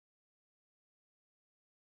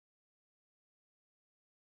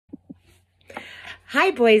Hi,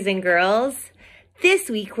 boys and girls. This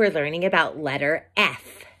week we're learning about letter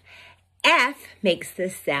F. F makes the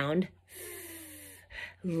sound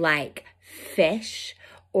like fish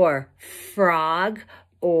or frog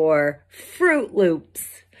or Fruit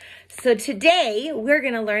Loops. So today we're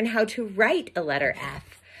going to learn how to write a letter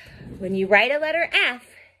F. When you write a letter F,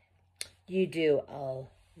 you do a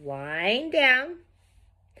line down,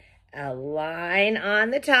 a line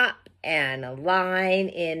on the top, and a line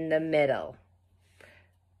in the middle.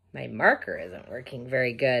 My marker isn't working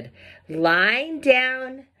very good. Line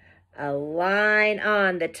down, a line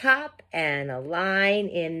on the top, and a line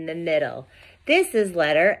in the middle. This is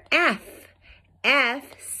letter F. F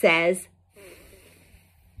says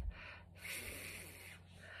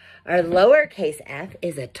our lowercase f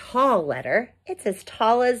is a tall letter. It's as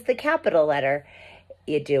tall as the capital letter.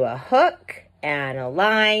 You do a hook and a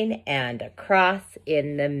line and a cross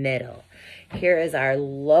in the middle. Here is our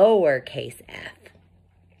lowercase f.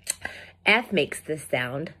 F makes the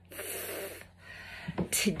sound F.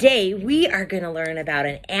 Today, we are going to learn about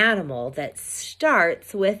an animal that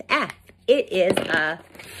starts with F. It is a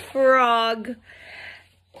frog.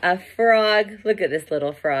 A frog. Look at this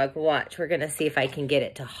little frog. Watch. We're going to see if I can get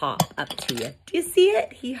it to hop up to you. Do you see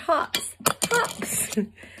it? He hops. Hops.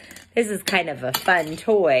 This is kind of a fun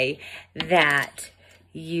toy that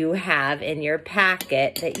you have in your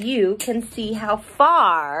packet that you can see how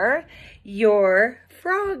far your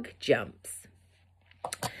frog jumps.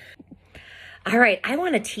 All right, I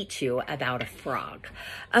want to teach you about a frog.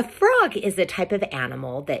 A frog is a type of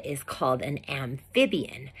animal that is called an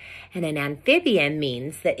amphibian. And an amphibian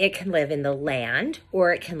means that it can live in the land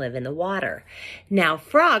or it can live in the water. Now,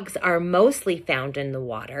 frogs are mostly found in the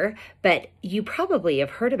water, but you probably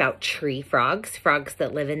have heard about tree frogs, frogs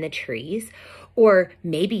that live in the trees. Or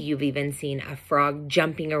maybe you've even seen a frog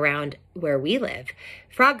jumping around where we live.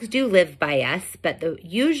 Frogs do live by us, but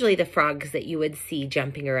usually the frogs that you would see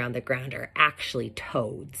jumping around the ground are actually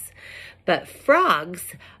toads. But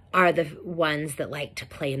frogs are the ones that like to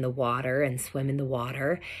play in the water and swim in the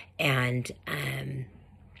water, and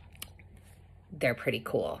they're pretty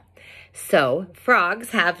cool. So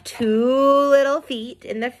frogs have 2 little feet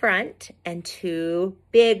in the front and 2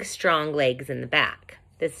 big, strong legs in the back.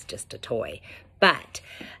 This is just a toy. But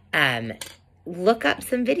look up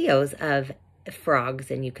some videos of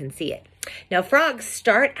frogs and you can see it. Now, frogs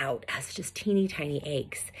start out as just teeny tiny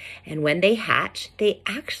eggs. And when they hatch, they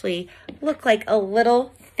actually look like a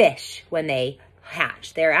little fish when they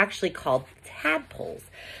hatch. They're actually called tadpoles.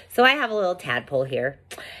 So I have a little tadpole here.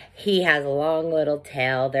 He has a long little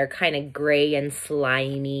tail. They're kind of gray and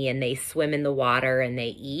slimy, and they swim in the water and they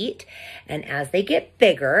eat. And as they get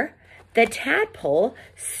bigger, the tadpole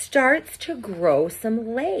starts to grow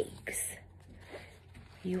some legs.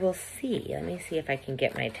 You will see. Let me see if I can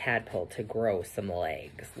get my tadpole to grow some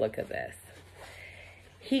legs. Look at this.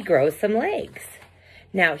 He grows some legs.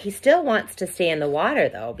 Now, he still wants to stay in the water,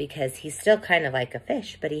 though, because he's still kind of like a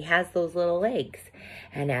fish, but he has those little legs.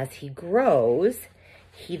 And as he grows,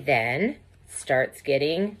 he then starts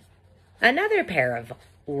getting another pair of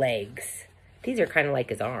legs. These are kind of like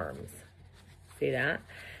his arms. See that?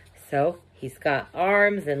 So he's got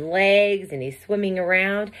arms and legs, and he's swimming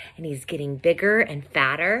around, and he's getting bigger and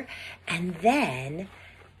fatter. And then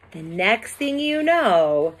the next thing you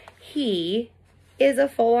know, he is a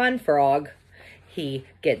full-on frog. He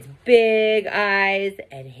gets big eyes,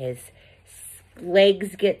 and his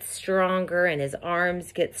legs get stronger, and his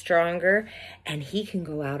arms get stronger, and he can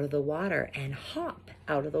go out of the water and hop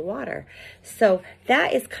out of the water. So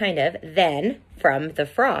that is kind of then from the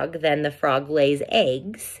frog. Then the frog lays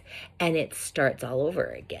eggs and it starts all over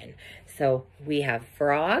again. So we have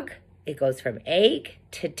frog. It goes from egg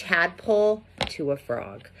to tadpole to a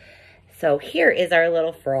frog. So here is our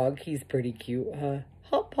little frog. He's pretty cute, huh?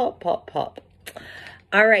 Hop, hop, hop, hop.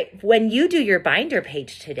 All right, when you do your binder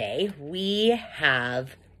page today, we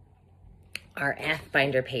have our F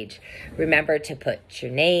binder page. Remember to put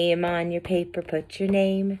your name on your paper, put your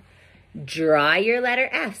name. Draw your letter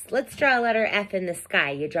F. Let's draw a letter F in the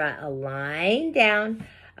sky. You draw a line down,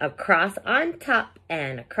 a cross on top,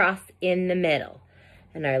 and a cross in the middle.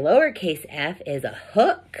 And our lowercase f is a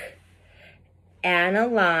hook and a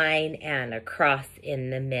line and a cross in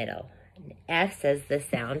the middle. And F says the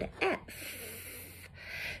sound F.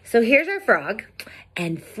 So here's our frog,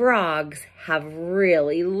 and frogs have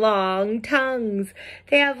really long tongues.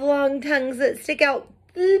 They have long tongues that stick out,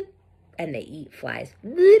 and they eat flies.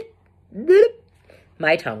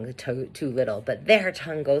 My tongue is too little, but their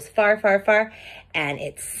tongue goes far, far, far, and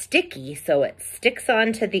it's sticky, so it sticks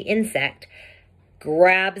onto the insect,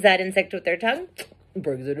 grabs that insect with their tongue,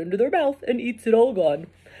 brings it into their mouth and eats it all gone.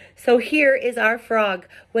 So here is our frog.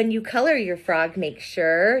 When you color your frog, make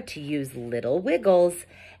sure to use little wiggles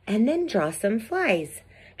and then draw some flies.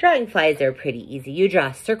 Drawing flies are pretty easy. You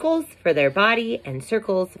draw circles for their body and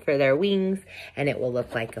circles for their wings, and it will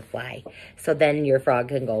look like a fly. So then your frog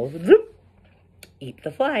can go, zoop, eat the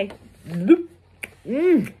fly. Zoop.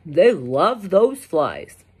 They love those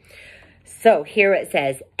flies. So here it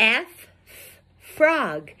says, F,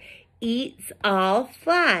 frog, eats all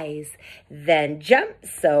flies, then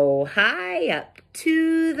jumps so high up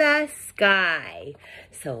to the sky.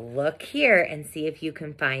 So look here and see if you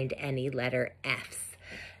can find any letter F's.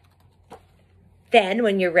 Then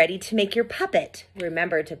when you're ready to make your puppet,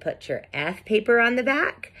 remember to put your F paper on the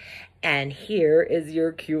back. And here is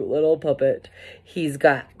your cute little puppet. He's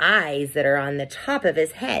got eyes that are on the top of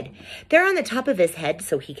his head. They're on the top of his head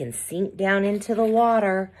so he can sink down into the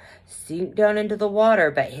water. Sink down into the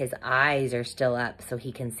water, but his eyes are still up so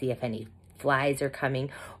he can see if any flies are coming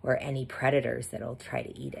or any predators that'll try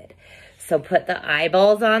to eat it. So put the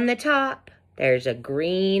eyeballs on the top. There's a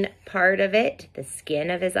green part of it, the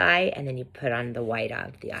skin of his eye, and then you put on the white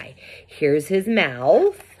of the eye. Here's his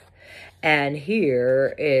mouth, and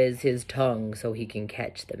here is his tongue so he can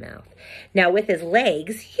catch the mouth. Now with his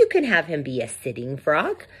legs, you can have him be a sitting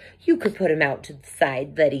frog. You could put him out to the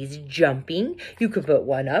side that he's jumping. You could put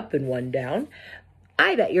one up and one down.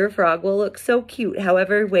 I bet your frog will look so cute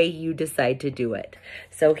however way you decide to do it.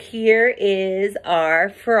 So here is our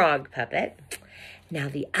frog puppet. Now,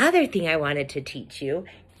 the other thing I wanted to teach you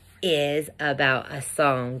is about a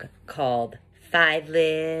song called 5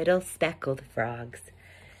 Little Speckled Frogs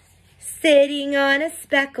Sitting on a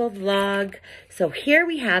Speckled Log. So here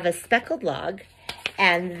we have a speckled log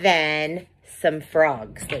and then some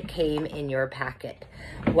frogs that came in your packet.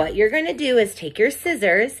 What you're going to do is take your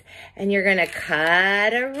scissors and you're going to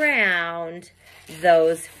cut around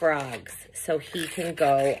those frogs so he can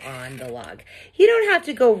go on the log. You don't have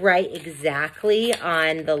to go right exactly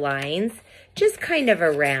on the lines, just kind of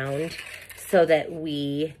around so that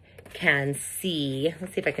we can see.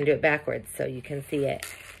 Let's see if I can do it backwards so you can see it.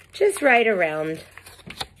 Just right around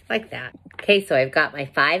like that. Okay, so I've got my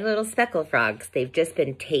 5 little speckled frogs. They've just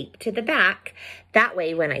been taped to the back. That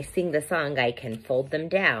way, when I sing the song, I can fold them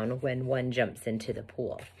down when one jumps into the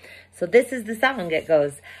pool. So this is the song. It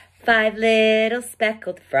goes, 5 little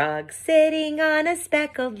speckled frogs sitting on a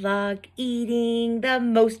speckled log, eating the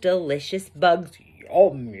most delicious bugs.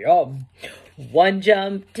 Yum, yum. One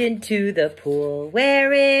jumped into the pool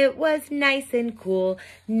where it was nice and cool.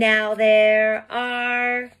 Now there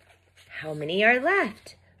are, how many are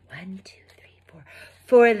left? 1, 2, 3, 4.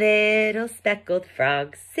 4 little speckled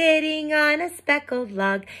frogs sitting on a speckled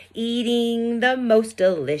log, eating the most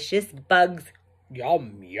delicious bugs.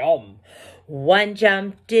 Yum, yum. One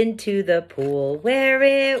jumped into the pool where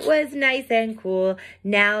it was nice and cool.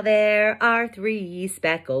 Now there are 3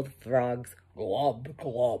 speckled frogs. Glub,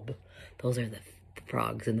 glub. Those are the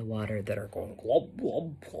frogs in the water that are going glub,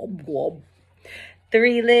 glub, glub, glub.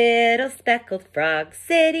 3 little speckled frogs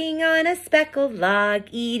sitting on a speckled log,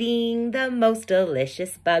 eating the most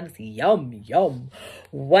delicious bugs. Yum, yum.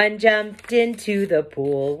 One jumped into the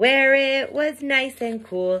pool where it was nice and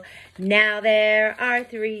cool. Now there are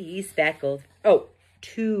 2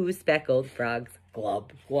 speckled frogs.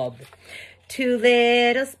 Glub, glub. 2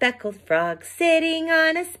 little speckled frogs sitting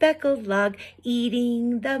on a speckled log,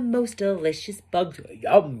 eating the most delicious bugs.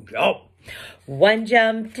 Yum, yum. One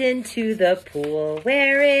jumped into the pool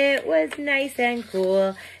where it was nice and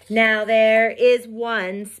cool. Now there is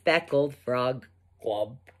 1 speckled frog.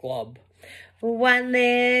 Glub, glub. 1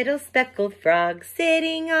 little speckled frog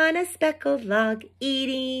sitting on a speckled log,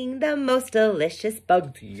 eating the most delicious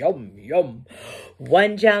bugs. Yum, yum.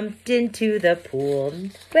 One jumped into the pool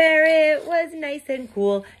where it was nice and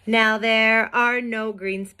cool. Now there are no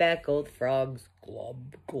green speckled frogs.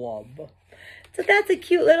 Glub, glub. So that's a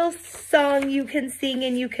cute little song you can sing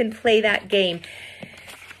and you can play that game.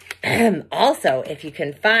 Also, if you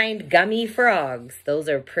can find gummy frogs, those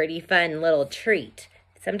are pretty fun little treat.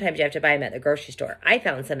 Sometimes you have to buy them at the grocery store. I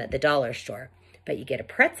found some at the dollar store. But you get a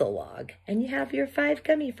pretzel log and you have your 5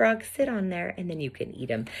 gummy frogs sit on there and then you can eat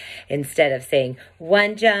them. Instead of saying,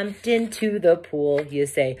 1 jumped into the pool, you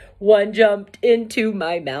say, 1 jumped into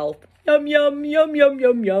my mouth. Yum, yum, yum, yum,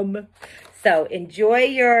 yum, yum. So enjoy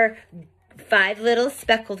your 5 little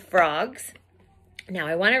speckled frogs. Now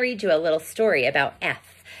I want to read you a little story about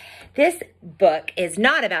F. This book is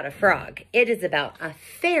not about a frog. It is about a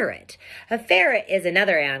ferret. A ferret is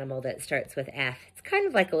another animal that starts with F. It's kind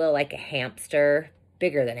of like a hamster,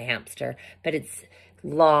 bigger than a hamster, but it's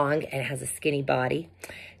long and has a skinny body.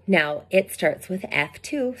 Now, it starts with F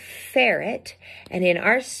too, ferret. And in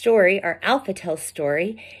our story, our Alpha Tales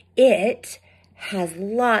story, it has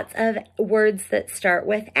lots of words that start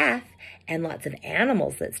with F and lots of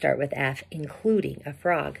animals that start with F, including a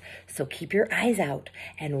frog. So keep your eyes out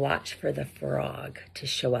and watch for the frog to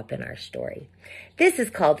show up in our story. This is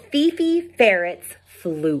called Fifi Ferret's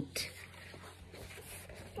Flute.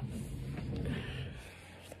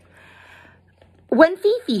 When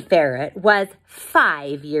Fifi Ferret was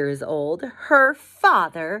 5 years old, her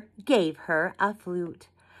father gave her a flute.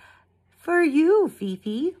 For you,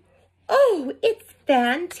 Fifi. Oh, it's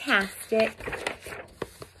fantastic.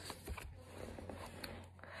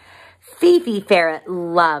 Fifi Ferret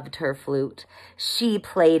loved her flute. She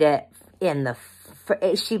played it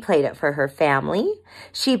for her family.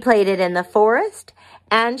 She played it in the forest,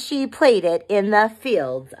 and she played it in the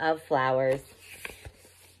fields of flowers.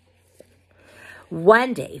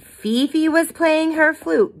 One day, Fifi was playing her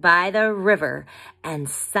flute by the river, and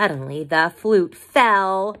suddenly the flute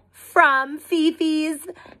fell from Fifi's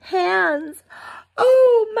hands.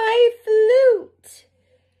 Oh, my flute!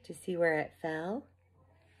 Do you see where it fell?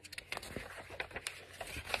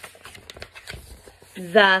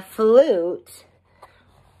 The flute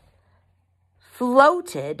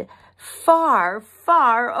floated far,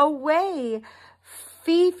 far away.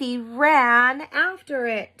 Fifi ran after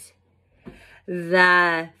it.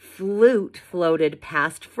 The flute floated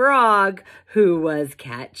past Frog, who was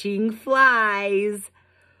catching flies.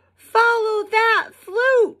 Follow that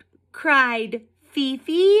flute, cried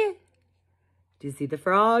Fifi. Do you see the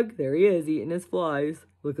frog? There he is, eating his flies.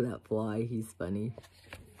 Look at that fly. He's funny.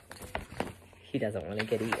 He doesn't want to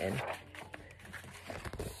get eaten.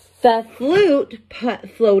 The flute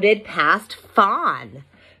floated past Fawn.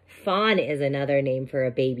 Fawn is another name for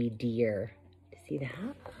a baby deer. See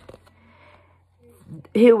that?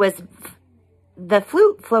 The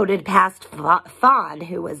flute floated past Fawn,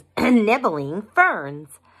 who was nibbling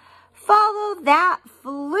ferns. Follow that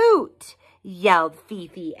flute, yelled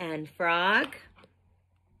Fifi and Frog.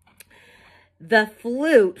 The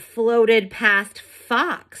flute floated past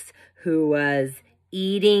Fox, who was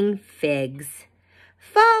eating figs.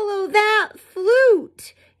 Follow that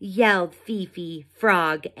flute, yelled Fifi,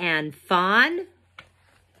 Frog, and Fawn.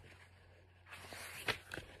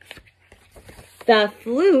 The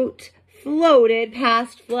flute floated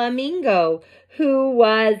past Flamingo, who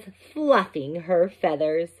was fluffing her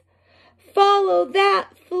feathers. Follow that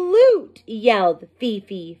flute, yelled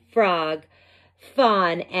Fifi, Frog,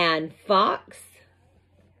 Fawn, and Fox.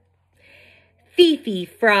 Fifi,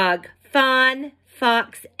 Frog, Fawn,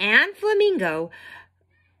 Fox, and Flamingo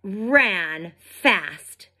ran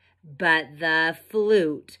fast, but the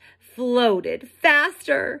flute floated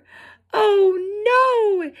faster. Oh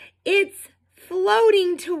no, it's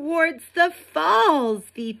floating towards the falls,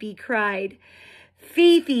 Fifi cried.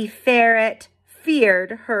 Fifi Ferret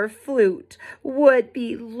feared her flute would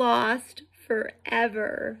be lost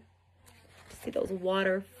forever. See those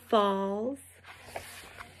waterfalls?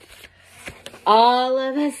 All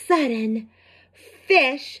of a sudden,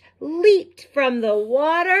 Fish leaped from the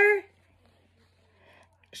water.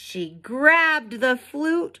 She grabbed the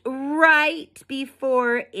flute right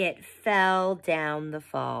before it fell down the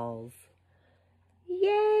falls.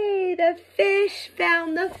 Yay, the fish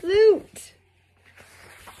found the flute.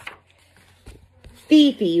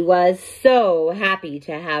 Fifi was so happy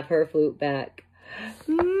to have her flute back.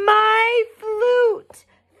 My flute!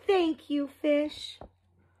 Thank you, Fish.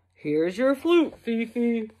 Here's your flute,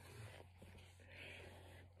 Fifi.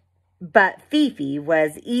 But Fifi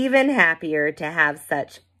was even happier to have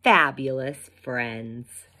such fabulous friends.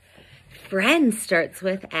 Friend starts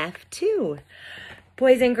with F too.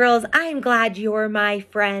 Boys and girls, I'm glad you're my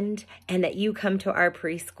friend and that you come to our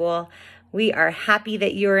preschool. We are happy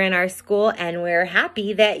that you're in our school, and we're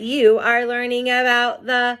happy that you are learning about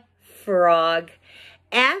the frog.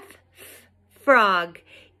 F, frog,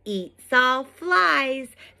 eats all flies,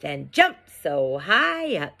 then jumps so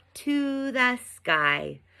high up to the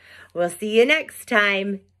sky. We'll see you next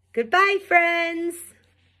time. Goodbye, friends.